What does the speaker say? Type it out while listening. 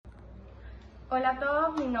Hola a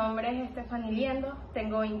todos, mi nombre es Stephanie Liendo,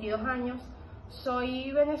 tengo 22 años,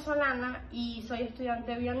 soy venezolana y soy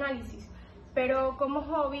estudiante de bioanálisis, pero como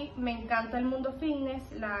hobby me encanta el mundo fitness,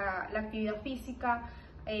 la actividad física,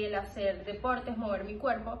 el hacer deportes, mover mi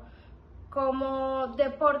cuerpo. Como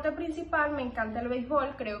deporte principal me encanta el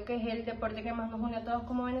béisbol, creo que es el deporte que más nos une a todos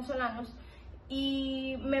como venezolanos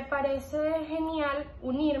y me parece genial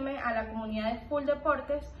unirme a la comunidad de Full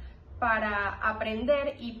Deportes para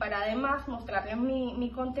aprender y para además mostrarles mi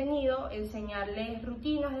contenido, enseñarles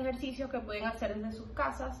rutinas de ejercicios que pueden hacer desde sus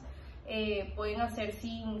casas, pueden hacer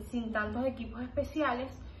sin tantos equipos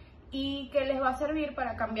especiales y que les va a servir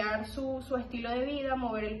para cambiar su estilo de vida,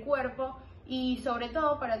 mover el cuerpo y sobre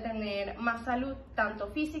todo para tener más salud, tanto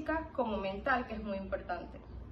física como mental, que es muy importante.